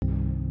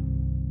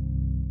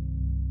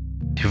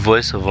The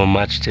voice of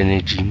unmatched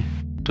energy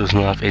does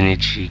not have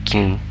energy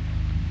again.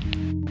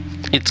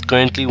 It's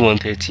currently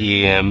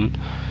 1:30 a.m.,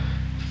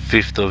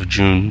 5th of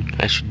June.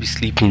 I should be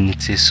sleeping.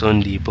 It's a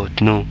Sunday,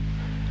 but no.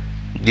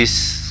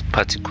 This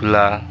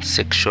particular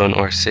section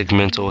or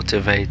segment or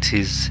whatever it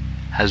is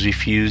has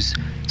refused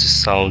to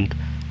sound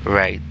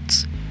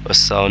right or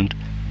sound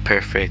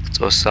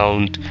perfect or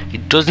sound.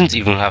 It doesn't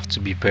even have to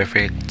be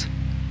perfect.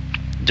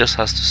 It just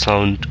has to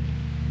sound.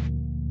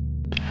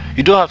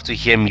 You don't have to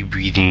hear me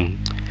breathing.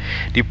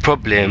 The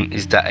problem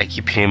is that I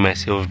keep hearing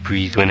myself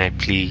breathe when I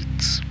play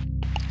it.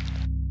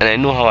 And I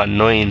know how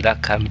annoying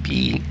that can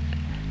be.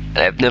 And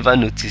I've never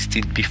noticed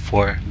it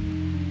before.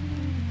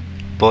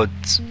 But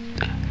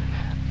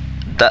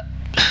that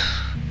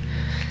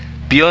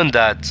beyond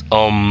that,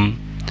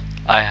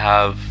 I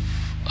have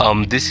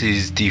this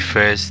is the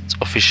first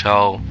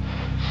official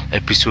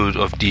episode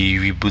of the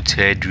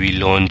rebooted,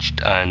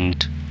 relaunched,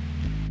 and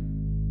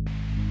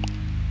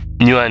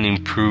new and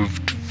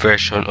improved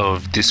version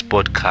of this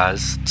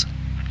podcast.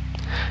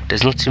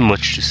 There's nothing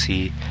much to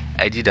say.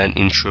 I did an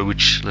intro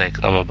which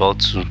I'm about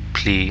to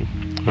play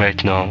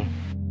right now.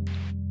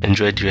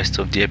 Enjoy the rest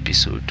of the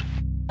episode.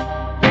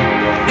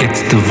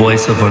 It's the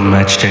voice of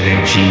unmatched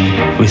energy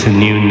with a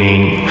new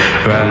name,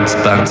 rants,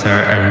 banter,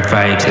 and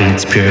vibes in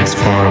its purest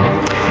form,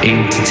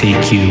 aimed to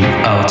take you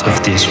out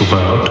of this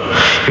world.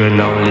 You're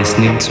now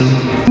listening to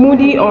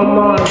Moody on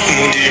Mars.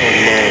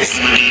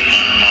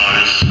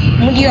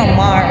 Moody on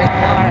Mars.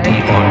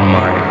 Moody on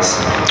Mars.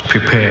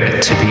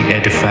 Prepare to be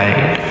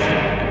edified.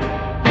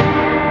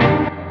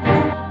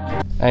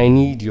 I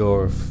need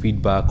your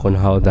feedback on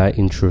how that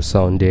intro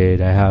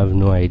sounded. I have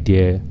no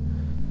idea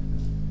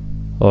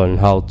on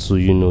how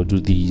to, do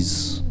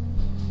these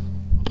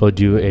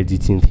audio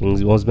editing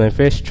things. It was my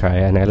first try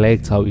and I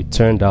liked how it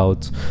turned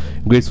out.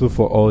 Grateful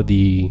for for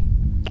the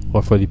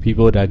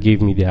people that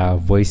gave me their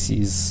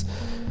voices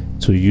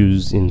to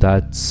use in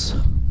that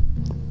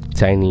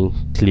tiny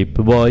clip.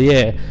 But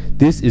yeah,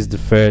 this is the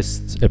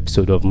first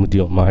episode of Moody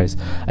on Mars.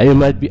 And you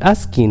might be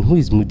asking, who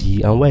is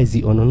Moody and why is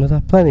he on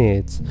another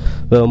planet?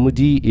 Well,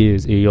 Moody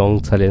is a young,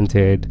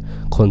 talented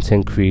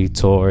content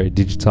creator,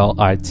 digital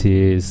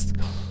artist,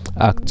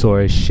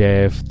 actor,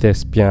 chef,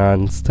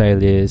 thespian,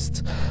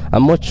 stylist,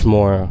 and much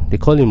more. They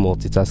call him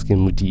multitasking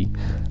Moody.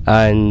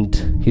 And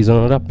he's on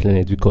another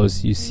planet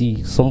because you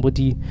see,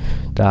 somebody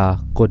that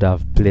God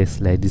have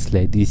blessed like this,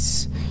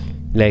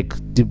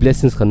 the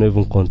blessings cannot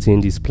even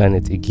contain this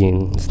planet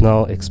again. It's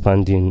now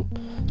expanding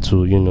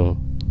to, he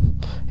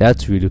had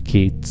to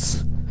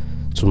relocate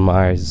to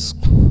Mars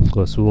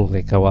because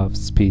we our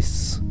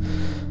space.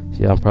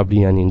 Yeah, I'm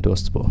probably an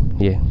industry, but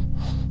yeah,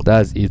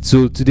 that's it.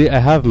 So today I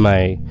have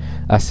my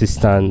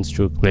assistant,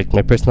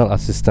 my personal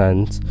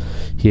assistant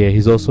here.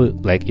 He's also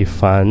a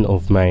fan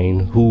of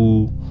mine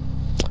who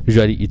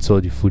usually eats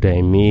all the food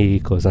I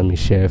make because I'm a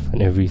chef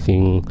and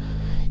everything.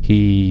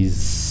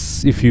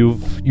 If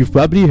you've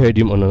probably heard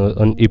him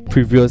on a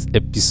previous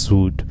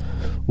episode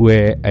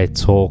where I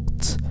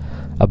talked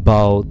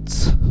about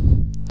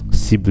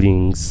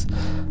siblings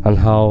and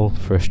how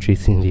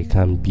frustrating they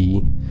can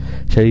be,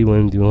 especially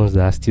when the ones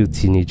that are still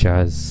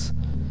teenagers.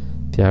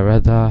 They are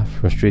rather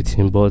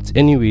frustrating. But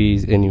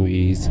anyways,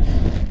 there's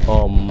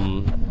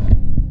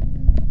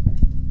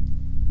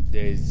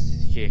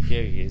here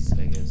he is,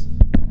 I guess.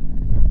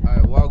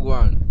 Alright,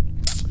 Wagwan.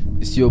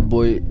 It's your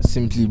boy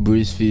Simply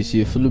Braceface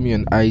here. Follow me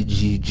on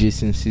IG,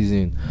 Jason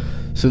Season.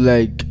 So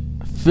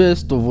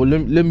first of all,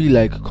 let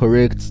me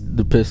correct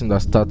the person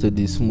that started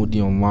this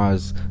Moody on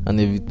Mars and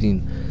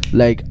everything.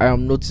 I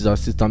am not his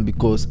assistant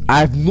because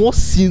I've not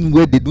seen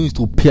where they do is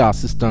to pay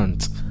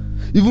assistant.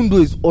 Even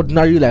though it's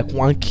ordinary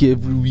 1K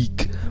every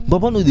week.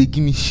 Baba no they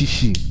give me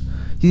shishi.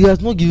 He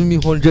has not given me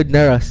 100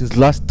 naira since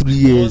last 3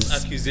 years.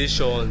 False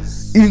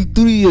accusations. In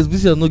 3 years,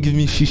 this has not given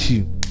me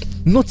shishi.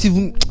 Not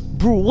even,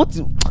 bro. What?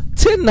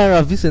 10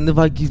 naira this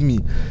never give me.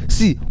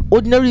 See,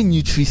 ordinary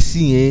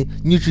Nutri-C,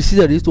 Nutri-C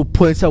that they used to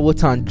pour inside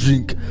water and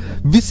drink.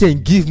 This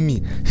and give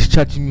me. He's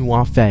charging me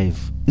 1.5.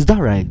 Is that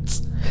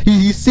right?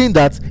 He's saying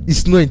that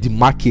it's not in the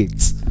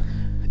market.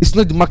 It's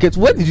not the market.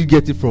 Where did you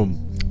get it from?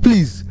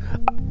 Please,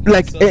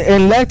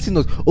 enlighten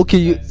us.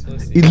 Okay,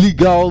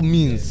 illegal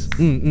means.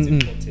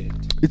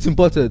 It's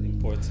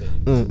imported.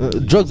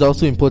 Drugs are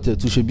also imported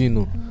to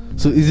Shebino.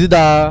 So is it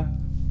that?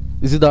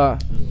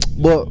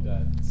 But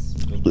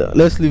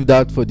let's leave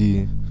that for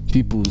the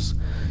peoples.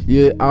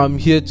 Yeah, I'm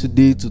here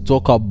today to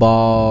talk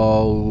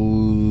about.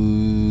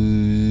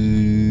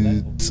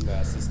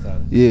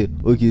 Yeah,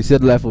 okay.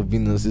 Said life of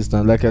being an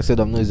assistant. Like I said,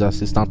 I'm not his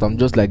assistant. I'm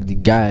just the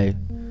guy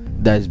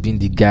that's been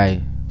the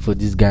guy for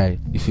this guy.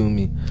 You feel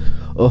me?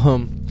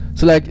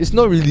 So it's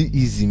not really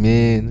easy,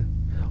 man.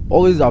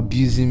 Always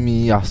abusing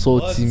me,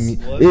 assaulting me.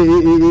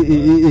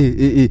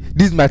 Hey.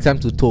 This is my time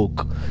to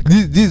talk.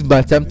 This is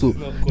my time to.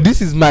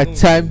 This is my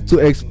time to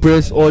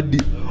express all the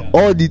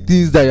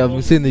things that you have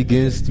been saying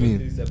against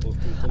me.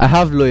 I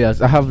have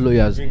lawyers.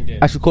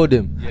 I should call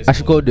them.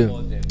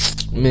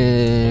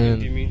 Man. In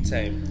the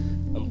meantime,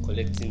 I'm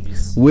collecting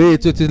this.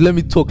 Wait. Let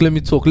me talk.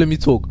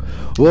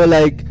 Well,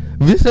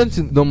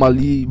 Vincent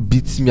normally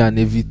beats me and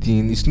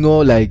everything. It's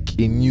not like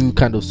a new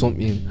kind of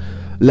something.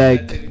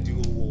 Like,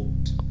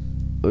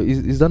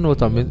 is that not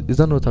what I meant? Is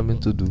that not what I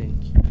meant to do?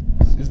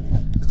 Is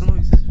that not what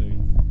you said?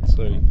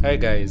 Sorry. Hi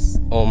guys.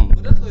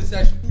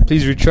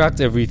 Please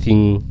retract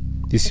everything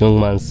this young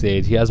man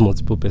said. He has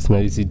multiple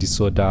personality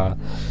disorder.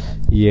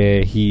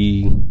 Yeah,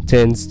 he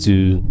tends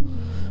to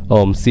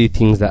say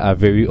things that are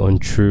very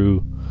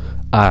untrue,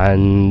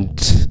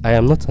 and I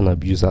am not an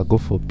abuser,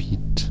 God forbid.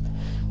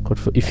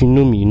 If you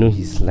know me, you know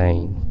he's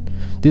lying.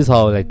 This is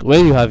how, like,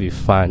 when you have a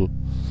fan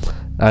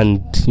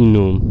and you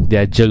know they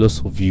are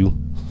jealous of you,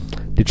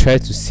 they try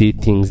to say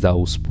things that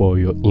will spoil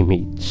your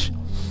image.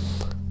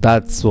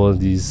 That's all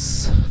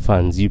these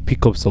fans. You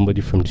pick up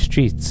somebody from the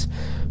streets,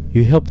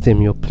 you help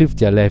them, you uplift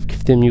their life,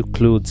 give them new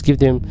clothes, give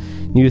them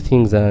new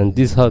things, and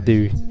this is how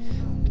they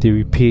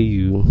repay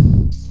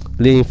you,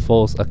 laying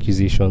false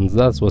accusations.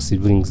 That's what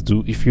siblings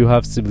do. If you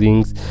have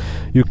siblings,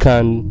 you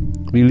can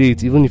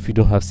relate. Even if you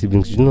don't have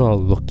siblings, you know how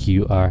lucky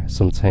you are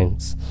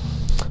sometimes,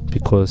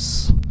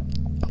 because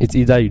it's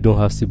either you don't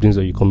have siblings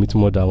or you commit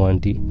murder one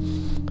day.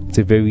 It's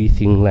a very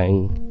thin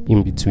line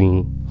in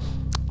between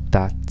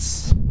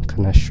that, I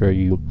can assure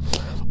you.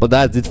 But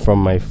that's it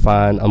from my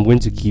fan. I'm going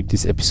to keep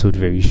this episode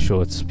very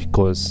short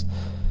because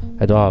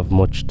I don't have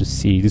much to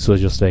say. This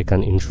was just like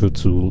an intro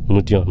to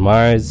Moody on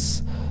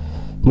Mars.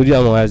 Moody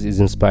on Mars is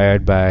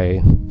inspired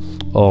by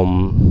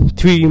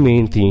three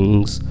main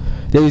things.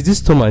 There is this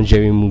Tom and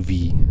Jerry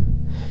movie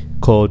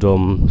called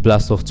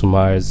Blast Off to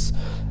Mars.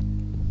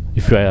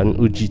 If you are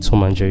an OG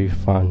Tom and Jerry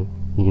fan,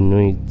 you know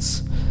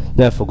it.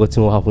 Now I've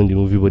forgotten what happened in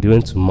the movie, but they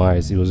went to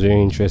Mars. It was very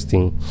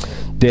interesting.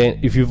 Then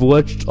if you've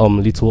watched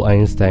Little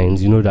Einsteins,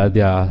 you know that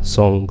their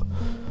song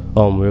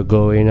we're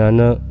going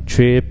on a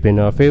trip in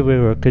our favorite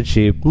rocket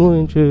ship,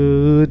 moving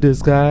through the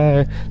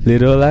sky,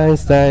 Little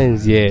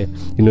Einsteins. Yeah,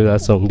 you know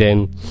that song.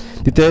 Then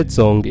the third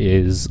song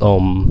is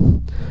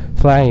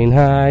flying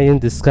high in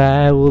the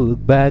sky, we'll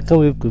look back and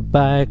wave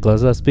goodbye,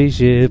 cause our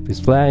spaceship is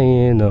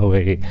flying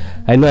away.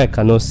 I know I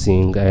cannot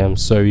sing, I am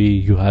sorry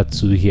you had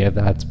to hear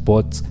that,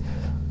 but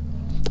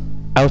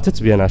I wanted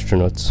to be an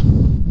astronaut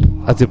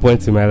at a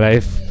point in my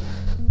life.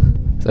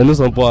 I know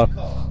some people,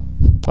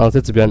 I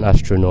wanted to be an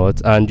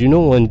astronaut, and you know,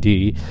 one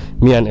day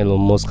me and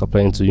Elon Musk are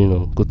planning to, you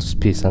know, go to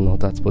space and all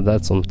that, but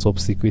that's some top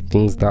secret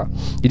things that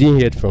you didn't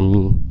hear it from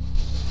me.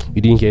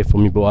 You didn't hear it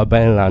from me, but we're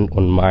buying land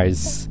on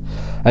Mars.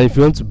 And if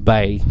you want to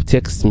buy,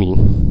 text me.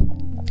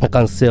 I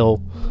can sell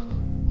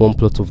one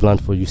plot of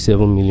land for you,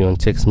 7 million.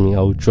 Text me.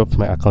 I will drop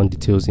my account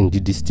details in the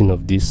listing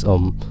of this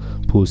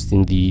post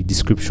in the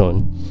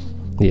description.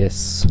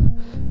 Yes,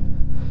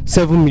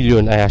 7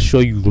 million. I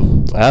assure you.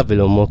 I have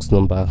Elon Musk's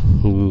number.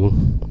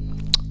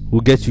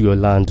 We'll get you your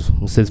land,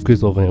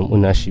 certificate of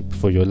ownership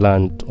for your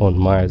land on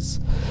Mars.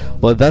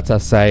 But that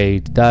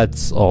aside,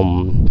 that's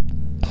that.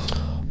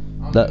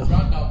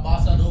 Brand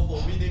ambassador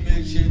for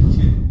Minimi Change.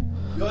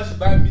 You should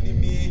buy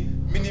Minimi.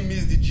 Minimi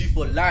is the G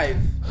for life.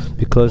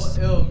 Because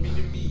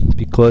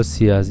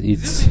he has it.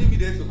 Is it Minimi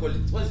there to call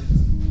it? What is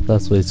it?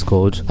 That's what it's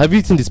called. Have you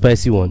eaten the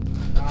spicy one?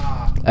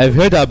 I've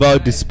heard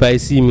about the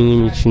spicy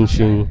Minimi Chin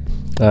Chin,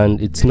 and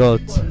it's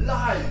not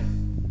nice.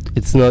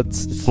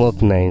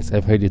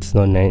 I've heard it's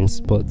not nice,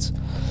 but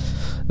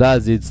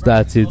that's it. See,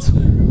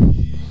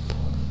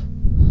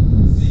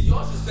 you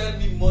want to send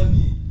me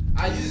money.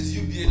 I use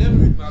UBA. Let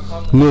me read my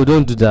account. No,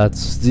 don't do that.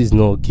 This is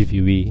not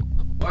giveaway.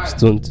 Why? Just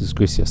don't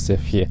disgrace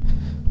yourself here.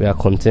 We are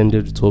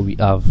contented with what we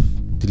have.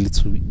 The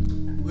little bit.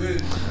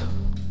 Wait,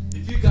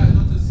 if you guys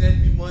want to send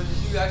me money,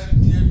 you guys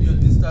should DM me on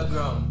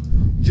Instagram.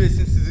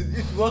 Jason Season.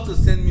 If you want to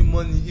send me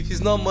money, if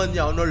it's not money,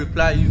 I will not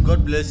reply you.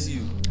 God bless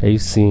you. Are you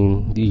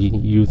seeing the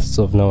youths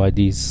of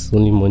nowadays?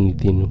 Only money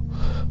thing.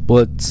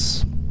 But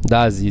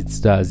that's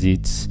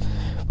it.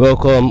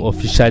 Welcome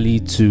officially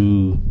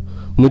to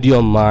Moody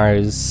on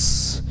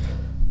Mars.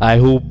 I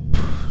hope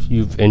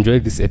you've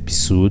enjoyed this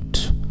episode.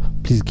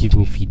 Please give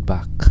me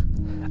feedback,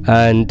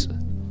 and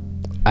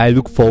I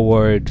look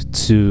forward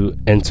to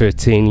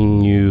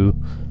entertaining you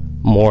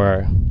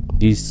more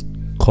these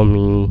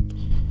coming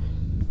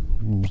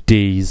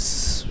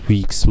days,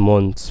 weeks,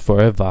 months,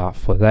 forever,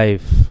 for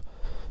life.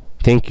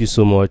 Thank you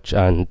so much,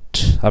 and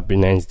have a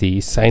nice day.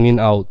 Signing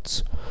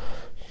out,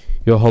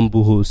 your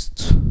humble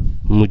host,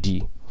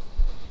 Moody.